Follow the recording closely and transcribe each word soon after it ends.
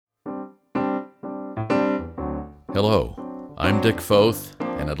Hello, I'm Dick Foth,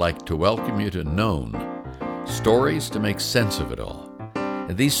 and I'd like to welcome you to Known, stories to make sense of it all.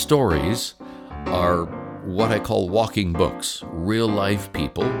 And these stories are what I call walking books, real-life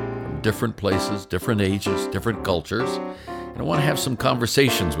people from different places, different ages, different cultures, and I want to have some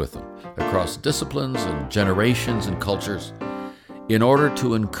conversations with them across disciplines and generations and cultures in order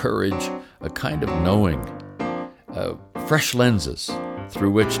to encourage a kind of knowing, fresh lenses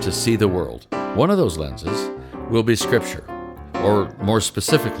through which to see the world. One of those lenses will be Scripture, or more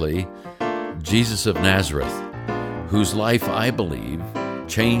specifically, Jesus of Nazareth, whose life, I believe,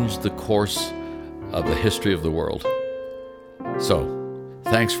 changed the course of the history of the world. So,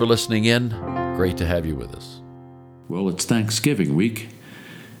 thanks for listening in. Great to have you with us. Well, it's Thanksgiving week,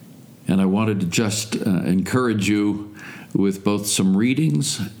 and I wanted to just encourage you with both some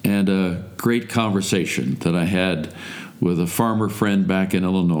readings and a great conversation that I had with a farmer friend back in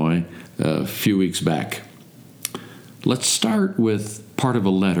Illinois a few weeks back. Let's start with part of a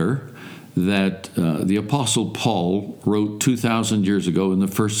letter that the Apostle Paul wrote 2,000 years ago in the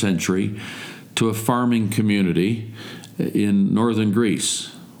first century to a farming community in northern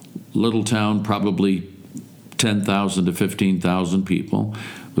Greece. Little town, probably 10,000 to 15,000 people.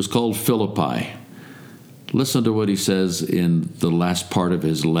 It was called Philippi. Listen to what he says in the last part of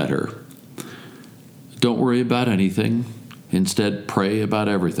his letter. Don't worry about anything. Instead, pray about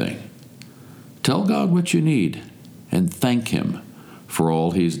everything. Tell God what you need and thank Him for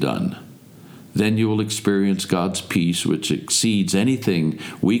all He's done. Then you will experience God's peace, which exceeds anything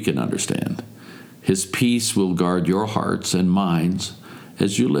we can understand. His peace will guard your hearts and minds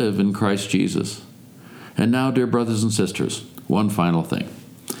as you live in Christ Jesus. And now, dear brothers and sisters, one final thing.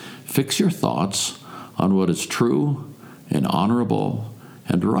 Fix your thoughts on what is true and honorable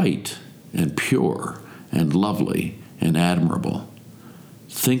and right and pure and lovely and admirable.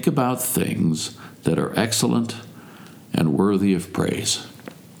 Think about things that are excellent and worthy of praise.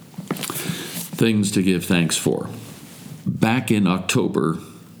 Things to give thanks for. Back in October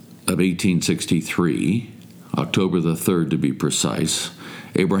of 1863, October the 3rd to be precise,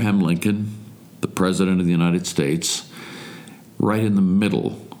 Abraham Lincoln, the President of the United States, right in the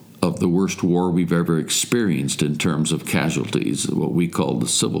middle of the worst war we've ever experienced in terms of casualties, what we call the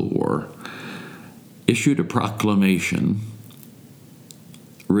Civil War, issued a proclamation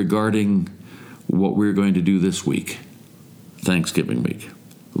regarding what we're going to do this week, Thanksgiving week.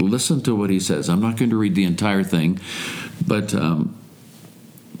 Listen to what he says. I'm not going to read the entire thing, but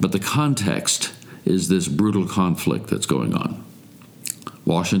the context is this brutal conflict that's going on.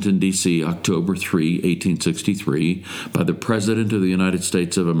 Washington, D.C., October 3, 1863, by the President of the United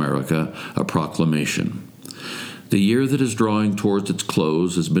States of America, a proclamation. The year that is drawing towards its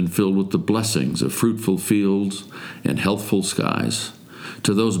close has been filled with the blessings of fruitful fields and healthful skies.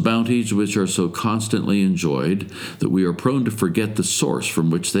 To those bounties which are so constantly enjoyed that we are prone to forget the source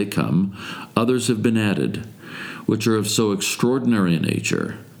from which they come, others have been added, which are of so extraordinary a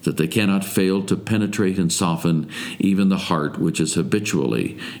nature that they cannot fail to penetrate and soften even the heart which is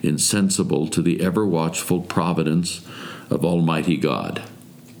habitually insensible to the ever-watchful providence of Almighty God.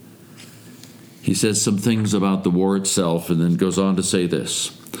 He says some things about the war itself and then goes on to say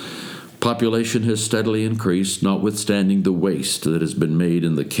this. Population has steadily increased, notwithstanding the waste that has been made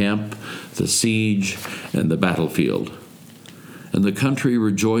in the camp, the siege, and the battlefield. And the country,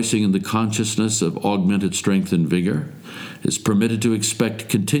 rejoicing in the consciousness of augmented strength and vigor, is permitted to expect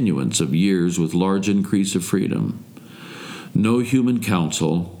continuance of years with large increase of freedom. No human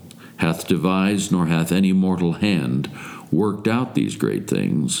counsel hath devised, nor hath any mortal hand worked out these great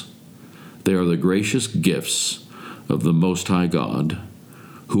things. They are the gracious gifts of the Most High God,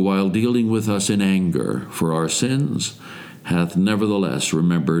 who, while dealing with us in anger for our sins, hath nevertheless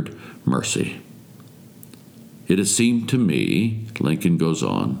remembered mercy. It has seemed to me, Lincoln goes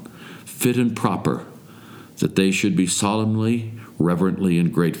on, fit and proper that they should be solemnly, reverently,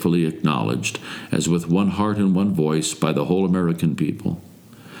 and gratefully acknowledged, as with one heart and one voice, by the whole American people.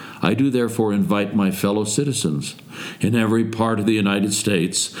 I do therefore invite my fellow citizens in every part of the United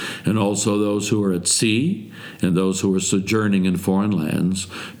States, and also those who are at sea and those who are sojourning in foreign lands,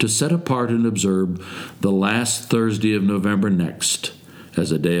 to set apart and observe the last Thursday of November next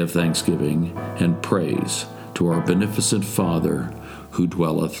as a day of thanksgiving and praise to our beneficent Father who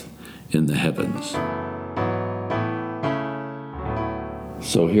dwelleth in the heavens.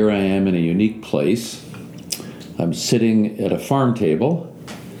 So here I am in a unique place. I'm sitting at a farm table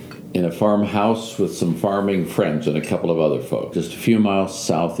in a farmhouse with some farming friends and a couple of other folks, just a few miles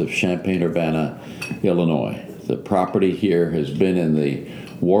south of Champaign-Urbana, Illinois. The property here has been in the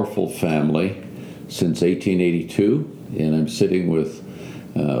Warfel family since 1882, and I'm sitting with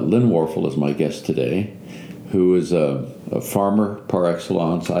Lynn Warfel as my guest today, who is a farmer par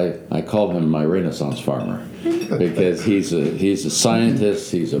excellence. I call him my Renaissance farmer because he's a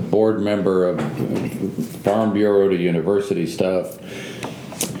scientist. He's a board member of Farm Bureau to university stuff.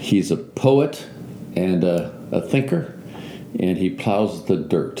 He's a poet and a thinker, and he plows the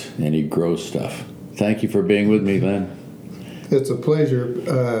dirt and he grows stuff. Thank you for being with me, Glenn. It's a pleasure,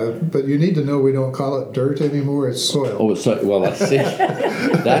 but you need to know we don't call it dirt anymore. It's soil. Oh, well, I see.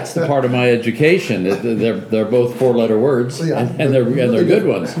 That's the part of my education. They're both four-letter words, Yeah, and they're good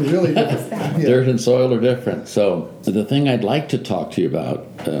ones. Really different. Yeah. Dirt and soil are different. So the thing I'd like to talk to you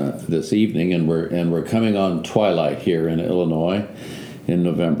about this evening, and we're coming on twilight here in Illinois in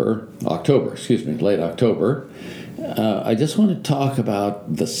late October. I just want to talk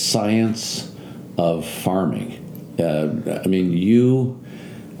about the science of farming. You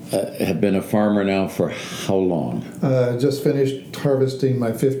have been a farmer now for how long? Just finished harvesting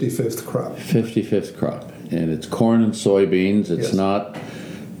my 55th crop. 55th crop, and it's corn and soybeans. It's Yes.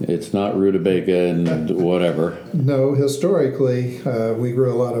 It's not rutabaga and whatever. No, historically, we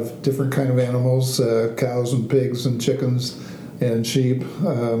grew a lot of different kind of animals, cows and pigs and chickens and sheep,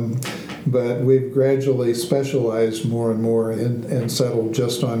 but we've gradually specialized more and more and settled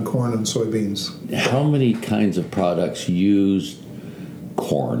just on corn and soybeans. How many kinds of products use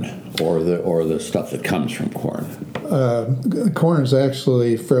corn or the stuff that comes from corn? Corn is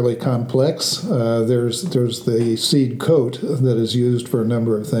actually fairly complex. There's the seed coat that is used for a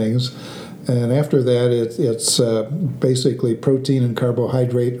number of things. And after that, it's basically protein and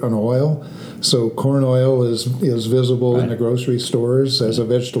carbohydrate on oil. So corn oil is visible in the grocery stores as a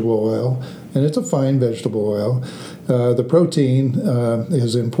vegetable oil, and it's a fine vegetable oil. The protein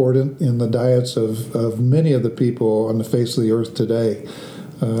is important in the diets of many of the people on the face of the earth today.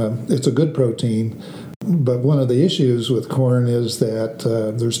 It's a good protein, but one of the issues with corn is that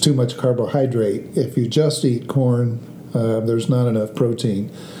there's too much carbohydrate. If you just eat corn, there's not enough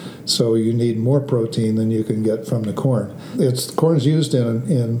protein. So you need more protein than you can get from the corn. Corn is used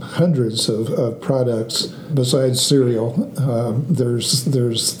in hundreds of products besides cereal. There's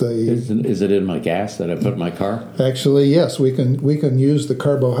the Is it in my gas that I put in my car? actually yes, we can use the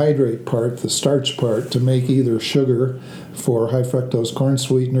carbohydrate part, the starch part, to make either sugar for high fructose corn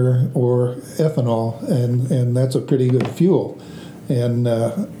sweetener or ethanol, and that's a pretty good fuel. And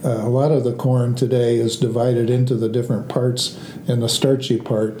a lot of the corn today is divided into the different parts, and the starchy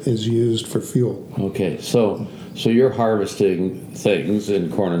part is used for fuel. Okay, so you're harvesting things in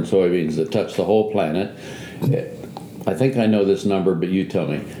corn and soybeans that touch the whole planet. I think I know this number, but you tell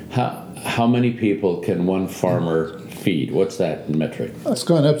me. How many people can one farmer feed? What's that metric? It's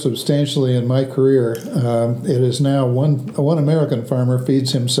gone up substantially in my career. It is now one American farmer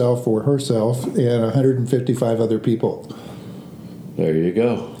feeds himself or herself and 155 other people. There you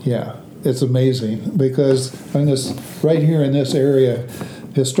go. Yeah, it's amazing because right here in this area,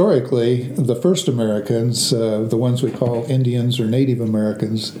 historically, the first Americans, the ones we call Indians or Native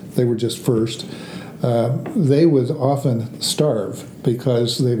Americans, they were just first. They would often starve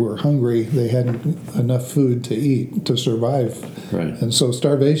because they were hungry. They hadn't enough food to eat to survive. Right. And so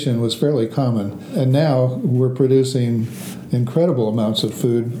starvation was fairly common. And now we're producing incredible amounts of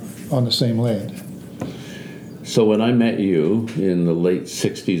food on the same land. So when I met you in the late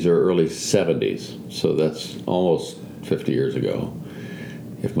 60s or early 70s, so that's almost 50 years ago,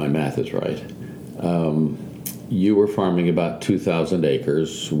 if my math is right, you were farming about 2,000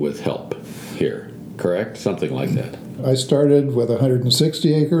 acres with help here, correct? Something like that. I started with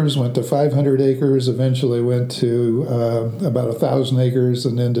 160 acres, went to 500 acres, eventually went to about 1,000 acres,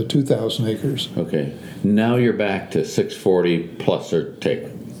 and then to 2,000 acres. Okay. Now you're back to 640 plus or take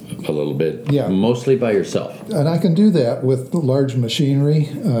a little bit, Yeah. mostly by yourself. And I can do that with large machinery.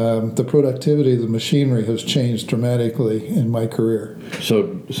 The productivity of the machinery has changed dramatically in my career.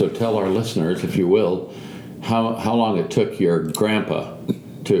 So tell our listeners, if you will, how long it took your grandpa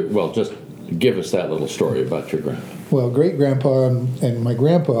to, well, just give us that little story about your grandpa. Well, great-grandpa and my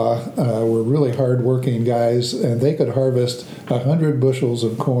grandpa were really hard-working guys, and they could harvest 100 bushels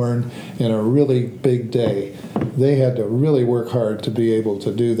of corn in a really big day. They had to really work hard to be able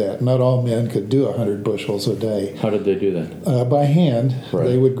to do that. Not all men could do 100 bushels a day. How did they do that? By hand. Right.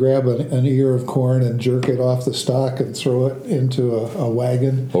 They would grab an ear of corn and jerk it off the stalk and throw it into a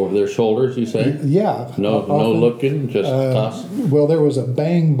wagon. Over their shoulders, you say? Yeah. No often. looking, just toss? Well, there was a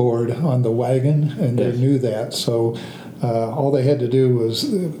bang board on the wagon, and Yes. they knew that. So all they had to do was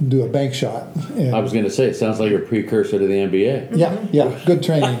do a bank shot. And I was going to say, it sounds like a precursor to the NBA. yeah, good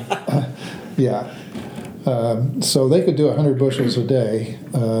training. Yeah. So they could do 100 bushels a day.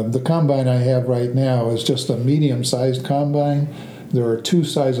 The combine I have right now is just a medium-sized combine. There are two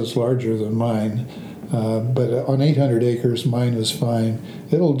sizes larger than mine. But on 800 acres, mine is fine.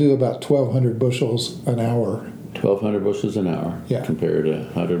 It'll do about 1,200 bushels an hour. 1,200 bushels an hour, Yeah. compared to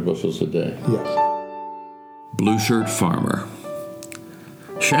 100 bushels a day. Yes. Blue shirt farmer.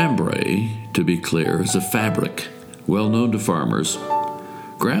 Chambray, to be clear, is a fabric well known to farmers.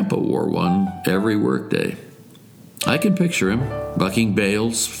 Grandpa wore one every workday. I can picture him bucking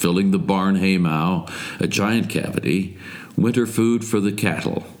bales, filling the barn haymow, a giant cavity, winter food for the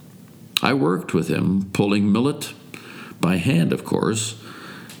cattle. I worked with him, pulling millet, by hand of course,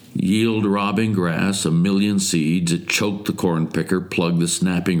 yield-robbing grass, a million seeds. It choked the corn picker, plugged the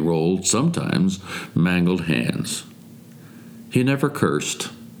snapping roll, sometimes mangled hands. He never cursed,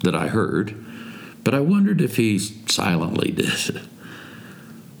 that I heard, but I wondered if he silently did.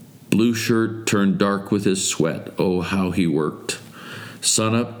 Blue shirt turned dark with his sweat. Oh, how he worked.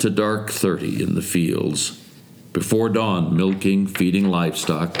 Sun up to dark 30 in the fields. Before dawn, milking, feeding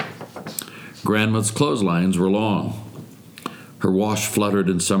livestock. Grandma's clotheslines were long. Her wash fluttered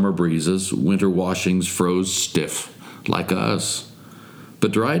in summer breezes. Winter washings froze stiff, like us,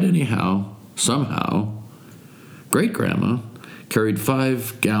 but dried anyhow, somehow. Great-grandma carried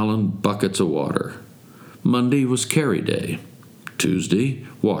 5-gallon buckets of water. Monday was carry day. Tuesday,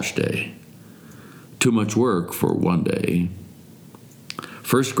 wash day. Too much work for one day.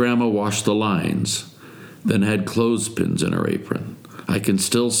 First, Grandma washed the lines, then had clothespins in her apron. I can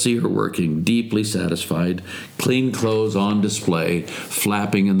still see her working, deeply satisfied, clean clothes on display,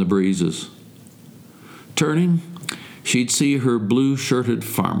 flapping in the breezes. Turning, she'd see her blue-shirted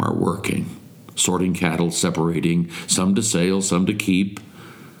farmer working, sorting cattle, separating, some to sale, some to keep.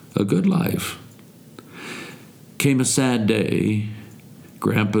 A good life. Came a sad day.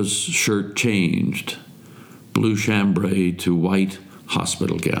 Grandpa's shirt changed, blue chambray to white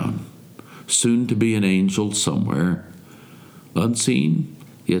hospital gown, soon to be an angel somewhere, unseen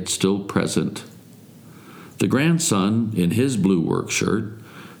yet still present. The grandson in his blue work shirt,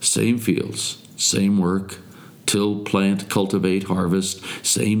 same fields, same work, till, plant, cultivate, harvest,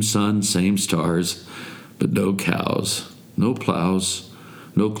 same sun, same stars, but no cows, no plows,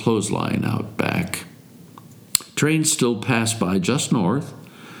 no clothesline out back. Trains still pass by just north,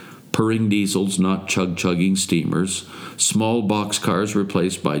 purring diesels, not chug-chugging steamers, small boxcars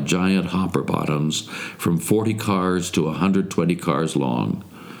replaced by giant hopper bottoms from 40 cars to 120 cars long.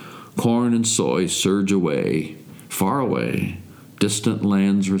 Corn and soy surge away, far away, distant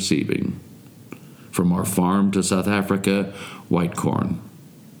lands receiving. From our farm to South Africa, white corn.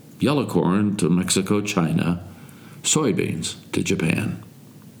 Yellow corn to Mexico, China. Soybeans to Japan.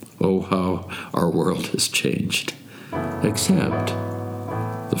 Oh, how our world has changed. Except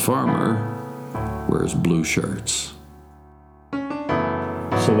the farmer wears blue shirts.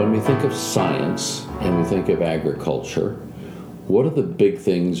 So when we think of science and we think of agriculture, what are the big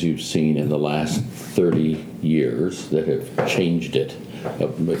things you've seen in the last 30 years that have changed it?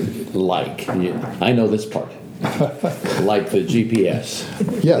 Like, I know this part. Like the GPS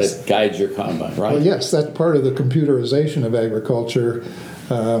Yes. that guides your combine, right? Well, yes, that's part of the computerization of agriculture,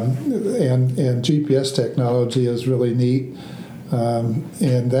 and GPS technology is really neat,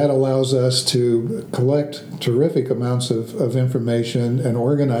 and that allows us to collect terrific amounts of information and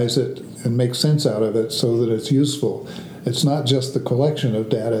organize it and make sense out of it so that it's useful. It's not just the collection of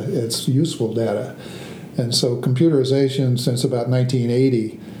data, it's useful data. And so computerization since about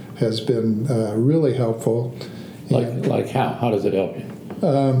 1980 has been really helpful. Like how? How does it help you?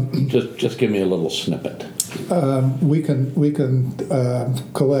 Just give me a little snippet. We can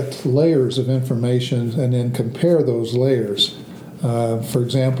collect layers of information and then compare those layers. For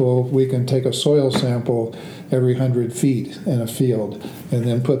example, we can take a soil sample every 100 feet in a field and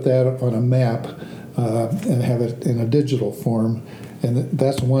then put that on a map and have it in a digital form. And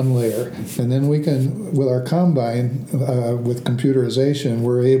that's one layer. And then we can, with our combine, with computerization,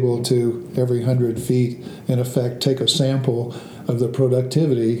 we're able to, every 100 feet, in effect, take a sample of the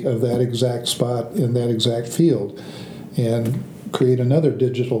productivity of that exact spot in that exact field and create another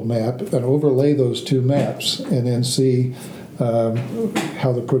digital map and overlay those two maps and then see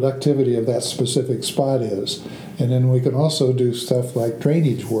how the productivity of that specific spot is. And then we can also do stuff like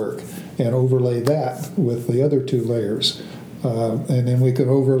drainage work and overlay that with the other two layers. And then we can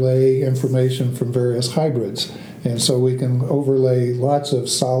overlay information from various hybrids. And so we can overlay lots of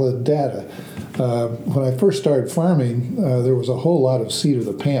solid data. When I first started farming, there was a whole lot of seat of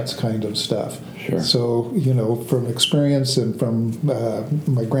the pants kind of stuff. Sure. So, from experience and from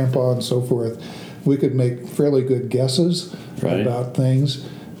my grandpa and so forth, we could make fairly good guesses about things.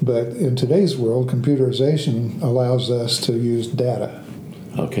 But in today's world, computerization allows us to use data.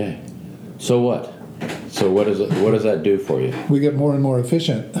 Okay. So what? So what does that do for you? We get more and more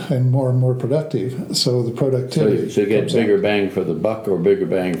efficient and more productive. So the productivity. So you get comes bigger out. bang for the buck, or bigger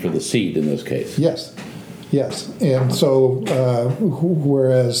bang for the seed in this case. Yes. And so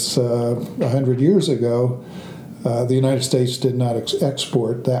whereas 100 years ago, the United States did not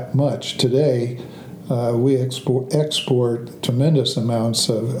export that much. Today, we export tremendous amounts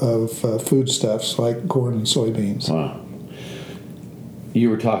of foodstuffs like corn and soybeans. Wow. You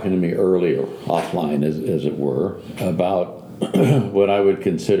were talking to me earlier, offline as it were, about what I would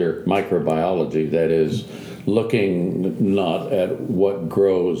consider microbiology, that is, looking not at what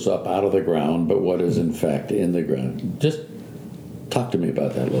grows up out of the ground, but what is in fact in the ground. Just talk to me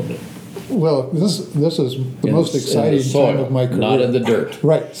about that a little bit. Well, this is the most exciting soil, time of my career. not in the dirt.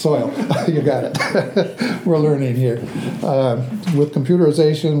 Right, soil. You got it. We're learning here. With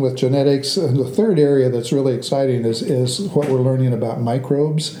computerization, with genetics, and the third area that's really exciting is what we're learning about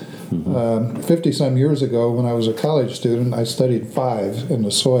microbes. 50-some years ago, when I was a college student, I studied 5 in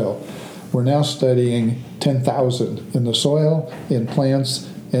the soil. We're now studying 10,000 in the soil, in plants,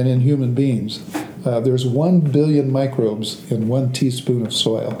 and in human beings. There's 1 billion microbes in 1 teaspoon of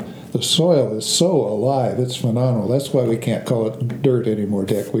soil. The soil is so alive, it's phenomenal. That's why we can't call it dirt anymore,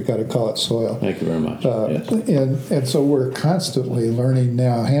 Dick. We got to call it soil. Thank you very much. Yes. And so we're constantly learning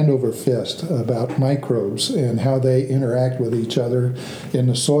now, hand over fist, about microbes and how they interact with each other in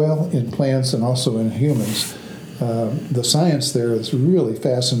the soil, in plants, and also in humans. The science there is really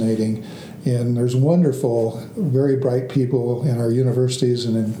fascinating. And there's wonderful, very bright people in our universities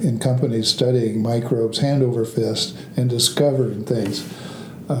and in companies studying microbes hand over fist and discovering things.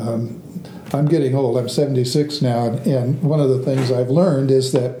 I'm getting old. I'm 76 now, and one of the things I've learned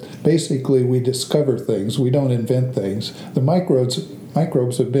is that basically we discover things. We don't invent things. The microbes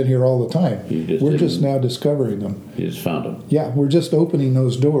have been here all the time. We're just now discovering them. You just found them. Yeah, we're just opening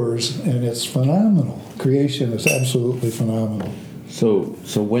those doors, and it's phenomenal. Creation is absolutely phenomenal. So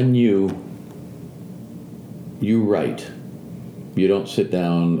when you write, you don't sit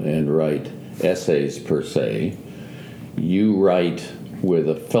down and write essays per se. You write with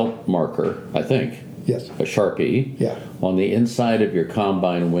a felt marker, I think. Yes. A Sharpie. Yeah. On the inside of your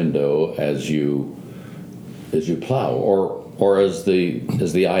combine window as you plow, or as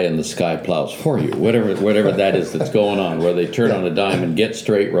the eye in the sky plows for you, whatever that is that's going on, where they turn on a dime and get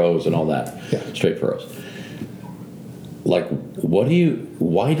straight rows and all that. Yeah. Straight furrows. Like, why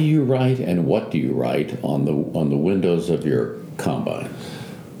do you write, and what do you write on the windows of your combine?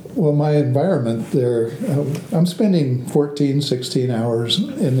 Well, my environment there, I'm spending 14, 16 hours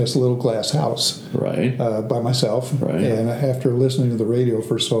in this little glass house. Right. By myself. Right. And after listening to the radio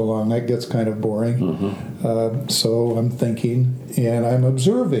for so long, that gets kind of boring. Mm-hmm. So I'm thinking, and I'm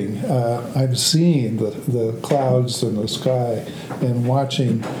observing. I'm seeing the clouds in the sky and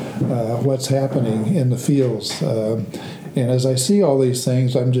watching what's happening in the fields. And as I see all these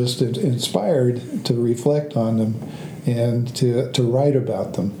things, I'm just inspired to reflect on them and to write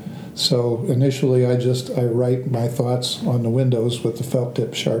about them. So initially I write my thoughts on the windows with the felt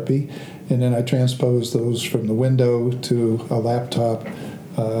tip Sharpie, and then I transpose those from the window to a laptop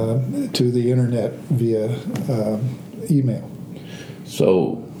to the internet via email.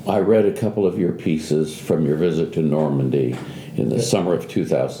 So I read a couple of your pieces from your visit to Normandy in the summer of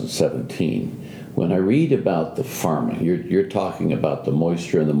 2017. When I read about the farming, you're talking about the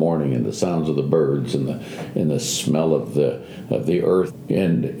moisture in the morning and the sounds of the birds and the smell of the earth.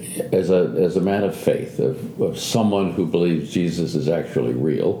 And as a man of faith, of someone who believes Jesus is actually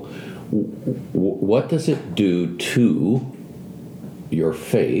real, what does it do to your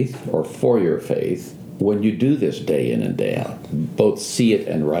faith or for your faith when you do this day in and day out, both see it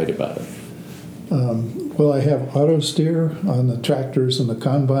and write about it? Well, I have auto steer on the tractors and the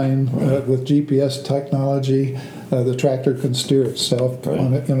combine with GPS technology. The tractor can steer itself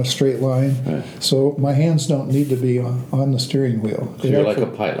in a straight line. Right. So my hands don't need to be on the steering wheel. So you're like a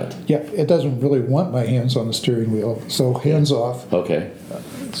pilot. Yeah, it doesn't really want my hands on the steering wheel. So hands off. Okay.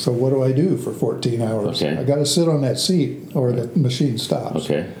 So what do I do for 14 hours? Okay. I got to sit on that seat or the machine stops.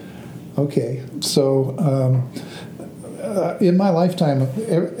 Okay. So in my lifetime,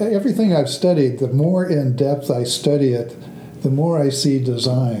 everything I've studied, the more in depth I study it, the more I see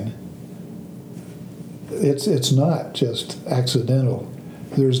design. It's not just accidental.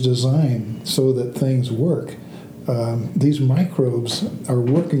 There's design so that things work. These microbes are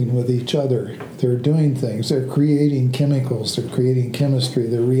working with each other. They're doing things. They're creating chemicals. They're creating chemistry.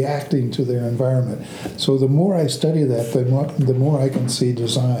 They're reacting to their environment. So the more I study that, the more I can see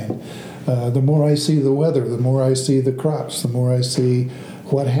design. The more I see the weather, the more I see the crops, the more I see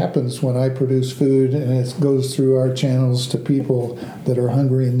what happens when I produce food and it goes through our channels to people that are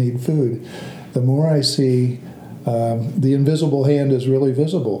hungry and need food. the more I see the invisible hand is really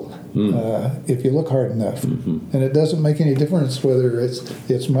visible if you look hard enough. And it doesn't make any difference whether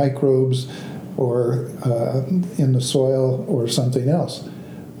it's microbes or in the soil or something else.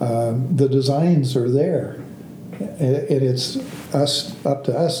 The designs are there, and it's up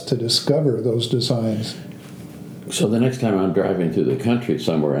to us to discover those designs. So the next time I'm driving through the country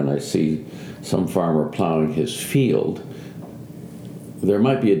somewhere and I see some farmer plowing his field, there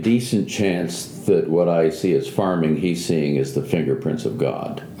might be a decent chance that what I see as farming, he's seeing as the fingerprints of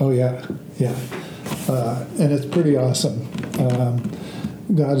God. Oh, yeah. And it's pretty awesome.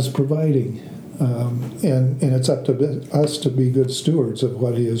 God is providing, and it's up to us to be good stewards of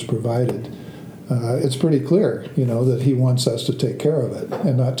what He has provided. It's pretty clear, that He wants us to take care of it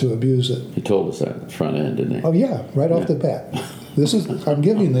and not to abuse it. He told us that at the front end, didn't he? Oh, yeah, right off the bat. I'm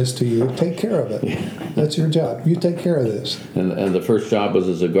giving this to you. Take care of it. That's your job. You take care of this. And the first job was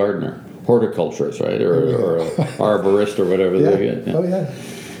as a gardener, horticulturist, right, or an arborist or whatever. Yeah. Oh yeah.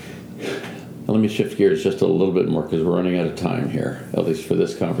 Now, let me shift gears just a little bit more because we're running out of time here, at least for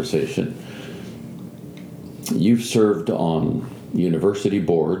this conversation. You've served on university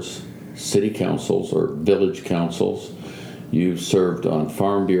boards, city councils, or village councils. You've served on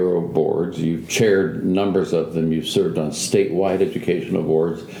Farm Bureau boards. You've chaired numbers of them. You've served on statewide educational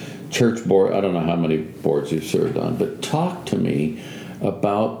boards, church board. I don't know how many boards you've served on, but talk to me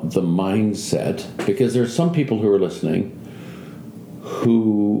about the mindset, because there's some people who are listening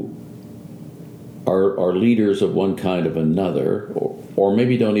who are leaders of one kind of another, or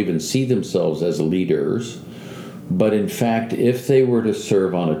maybe don't even see themselves as leaders, but in fact, if they were to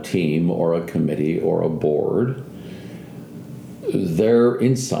serve on a team or a committee or a board, their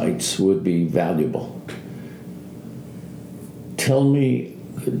insights would be valuable. Tell me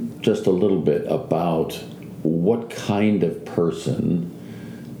just a little bit about what kind of person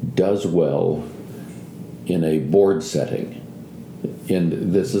does well in a board setting.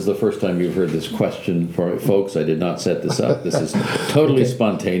 And this is the first time you've heard this question, folks. I did not set this up. This is totally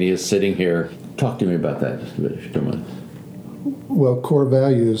spontaneous, sitting here. Talk to me about that just a bit, if you don't mind. Well, core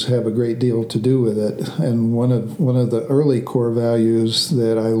values have a great deal to do with it, and one of the early core values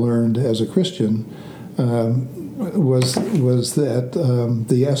that I learned as a Christian was that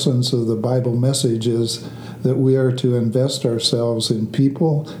the essence of the Bible message is that we are to invest ourselves in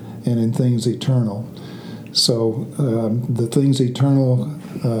people and in things eternal. So the things eternal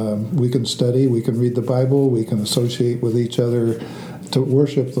we can study, we can read the Bible, we can associate with each other to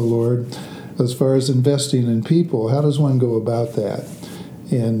worship the Lord. As far as investing in people, how does one go about that?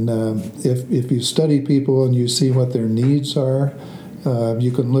 And if you study people and you see what their needs are,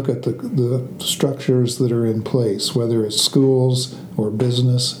 you can look at the structures that are in place, whether it's schools or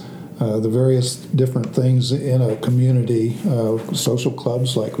business, the various different things in a community, social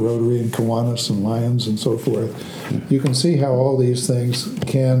clubs like Rotary and Kiwanis and Lions and so forth. You can see how all these things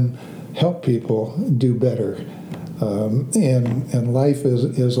can help people do better. And life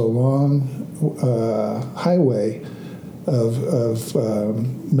is a long highway of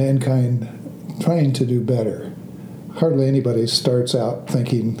mankind trying to do better. Hardly anybody starts out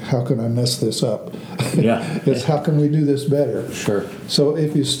thinking, how can I mess this up? Yeah. It's how can we do this better? Sure. So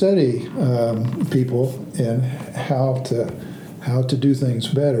if you study people and how to do things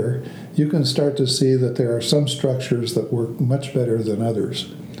better, you can start to see that there are some structures that work much better than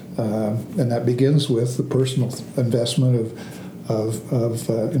others. And that begins with the personal investment of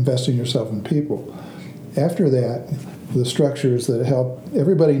investing yourself in people. After that, the structures that help,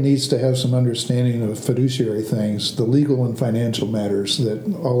 everybody needs to have some understanding of fiduciary things, the legal and financial matters that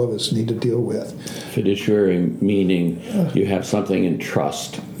all of us need to deal with. Fiduciary meaning you have something in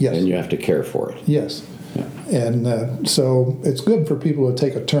trust, yes, and you have to care for it. Yes. Yeah. And so it's good for people to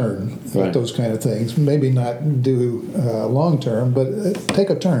take a turn at those kind of things. Maybe not do long term, but take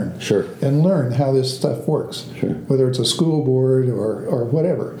a turn. Sure. And learn how this stuff works. Sure. Whether it's a school board or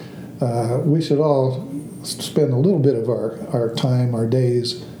whatever. We should all spend a little bit of our time, our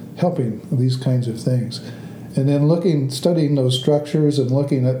days, helping these kinds of things. And then studying those structures and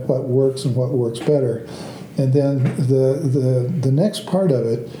looking at what works and what works better. And then the next part of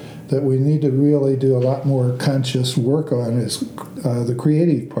it that we need to really do a lot more conscious work on is the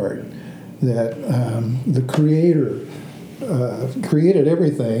creative part. That the Creator created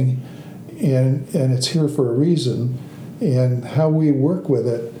everything, and it's here for a reason, and how we work with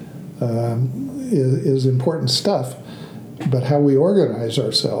it is important stuff. But how we organize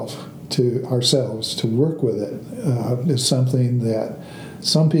ourselves to work with it is something that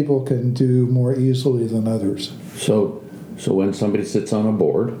some people can do more easily than others. So when somebody sits on a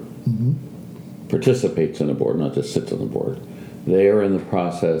board, participates in a board, not just sits on the board, They are in the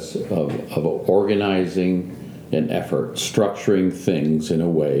process of organizing an effort, structuring things in a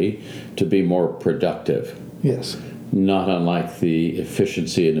way to be more productive. Yes. Not unlike the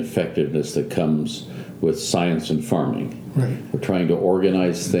efficiency and effectiveness that comes with science and farming. Right. We're trying to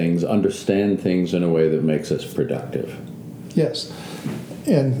organize things, understand things in a way that makes us productive. Yes.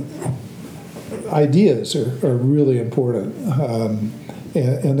 And ideas are really important.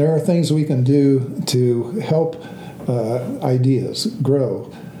 And there are things we can do to help ideas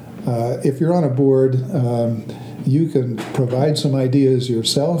grow. If you're on a board, you can provide some ideas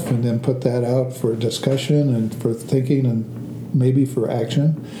yourself and then put that out for discussion and for thinking and maybe for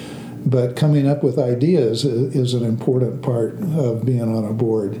action. But coming up with ideas is an important part of being on a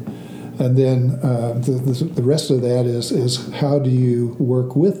board. And then the rest of that is how do you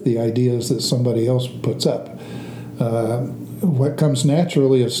work with the ideas that somebody else puts up? What comes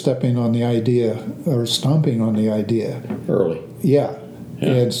naturally is stepping on the idea or stomping on the idea. Early. Yeah.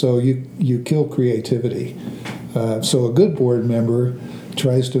 And so you kill creativity. So a good board member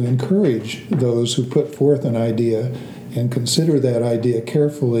tries to encourage those who put forth an idea and consider that idea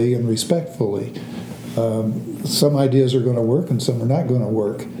carefully and respectfully. Some ideas are going to work and some are not going to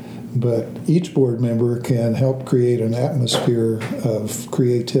work, but each board member can help create an atmosphere of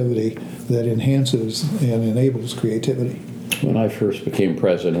creativity that enhances and enables creativity. When I first became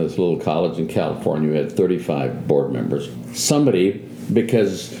president of this little college in California, we had 35 board members. Somebody,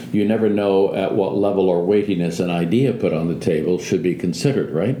 because you never know at what level or weightiness an idea put on the table should be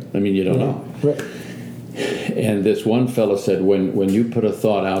considered, right? I mean, you don't know. Right. And this one fellow said, when you put a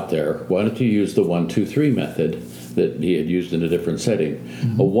thought out there, why don't you use the 1, 2, 3 method that he had used in a different setting?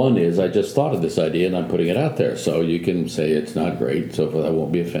 Mm-hmm. A 1 is, I just thought of this idea and I'm putting it out there. So you can say it's not great, so I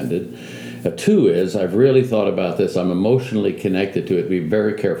won't be offended. A 2 is, I've really thought about this. I'm emotionally connected to it. Be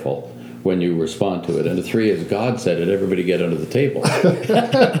very careful when you respond to it. And a 3 is, God said it, everybody get under the table.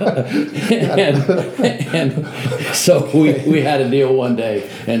 and so we had a deal one day,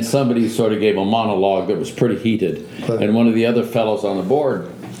 and somebody sort of gave a monologue that was pretty heated. And one of the other fellows on the board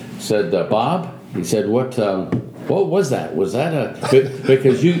said, Bob, he said, what was that? Was that a...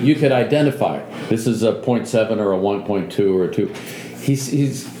 Because you could identify, this is a 0.7 or a 1.2 or a 2. He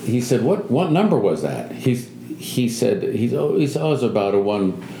said, what number was that? He said, he's always about a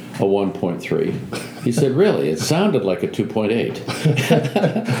 1.3. He said, really? It sounded like a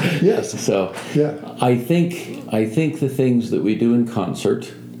 2.8. Yes. So yeah. I think the things that we do in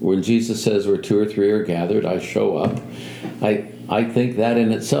concert, when Jesus says where 2 or 3 are gathered, I show up, I think that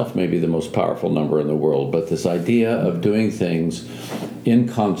in itself may be the most powerful number in the world. But this idea of doing things in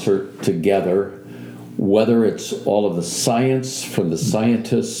concert together, whether it's all of the science from the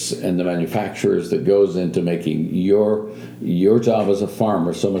scientists and the manufacturers that goes into making your job as a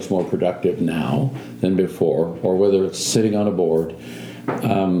farmer so much more productive now than before, or whether it's sitting on a board,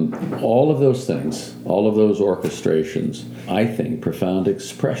 all of those things, all of those orchestrations, I think, profound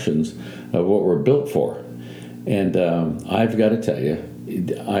expressions of what we're built for. And I've got to tell you,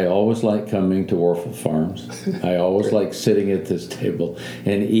 I always like coming to Warfel Farms. I always like sitting at this table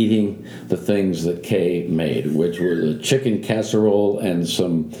and eating the things that Kay made, which were the chicken casserole and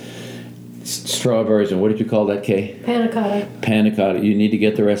some strawberries. And what did you call that, Kay? Panna cotta. Panna cotta. You need to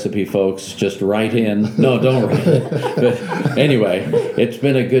get the recipe, folks. Just write in. No, don't write in. But anyway, it's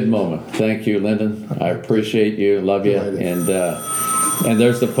been a good moment. Thank you, Lyndon. I appreciate you. Love you. And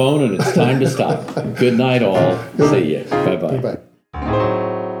there's the phone, and it's time to stop. Good night, all. See you. Bye-bye. Bye-bye.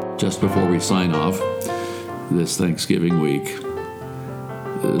 Just before we sign off this Thanksgiving week,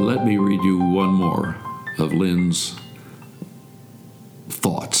 let me read you one more of Lynn's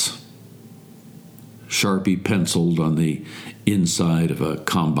thoughts, Sharpie penciled on the inside of a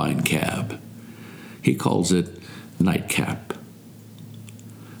combine cab. He calls it Nightcap.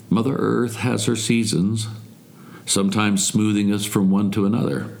 Mother Earth has her seasons, sometimes smoothing us from one to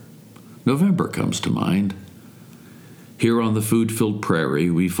another. November comes to mind. Here on the food-filled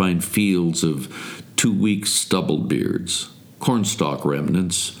prairie, we find fields of 2-week stubble beards, cornstalk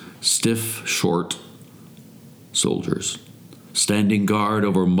remnants, stiff, short soldiers, standing guard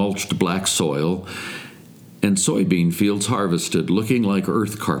over mulched black soil, and soybean fields harvested, looking like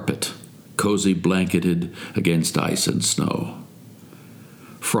earth carpet, cozy blanketed against ice and snow.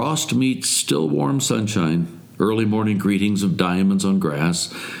 Frost meets still warm sunshine, early morning greetings of diamonds on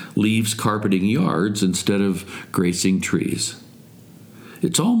grass, leaves carpeting yards instead of gracing trees.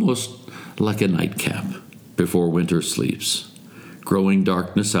 It's almost like a nightcap before winter sleeps. Growing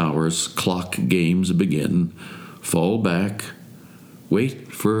darkness hours, clock games begin. Fall back,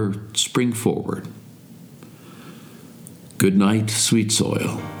 wait for spring forward. Good night, sweet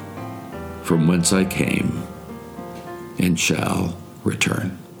soil, from whence I came, and shall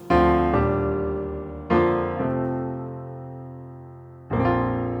return.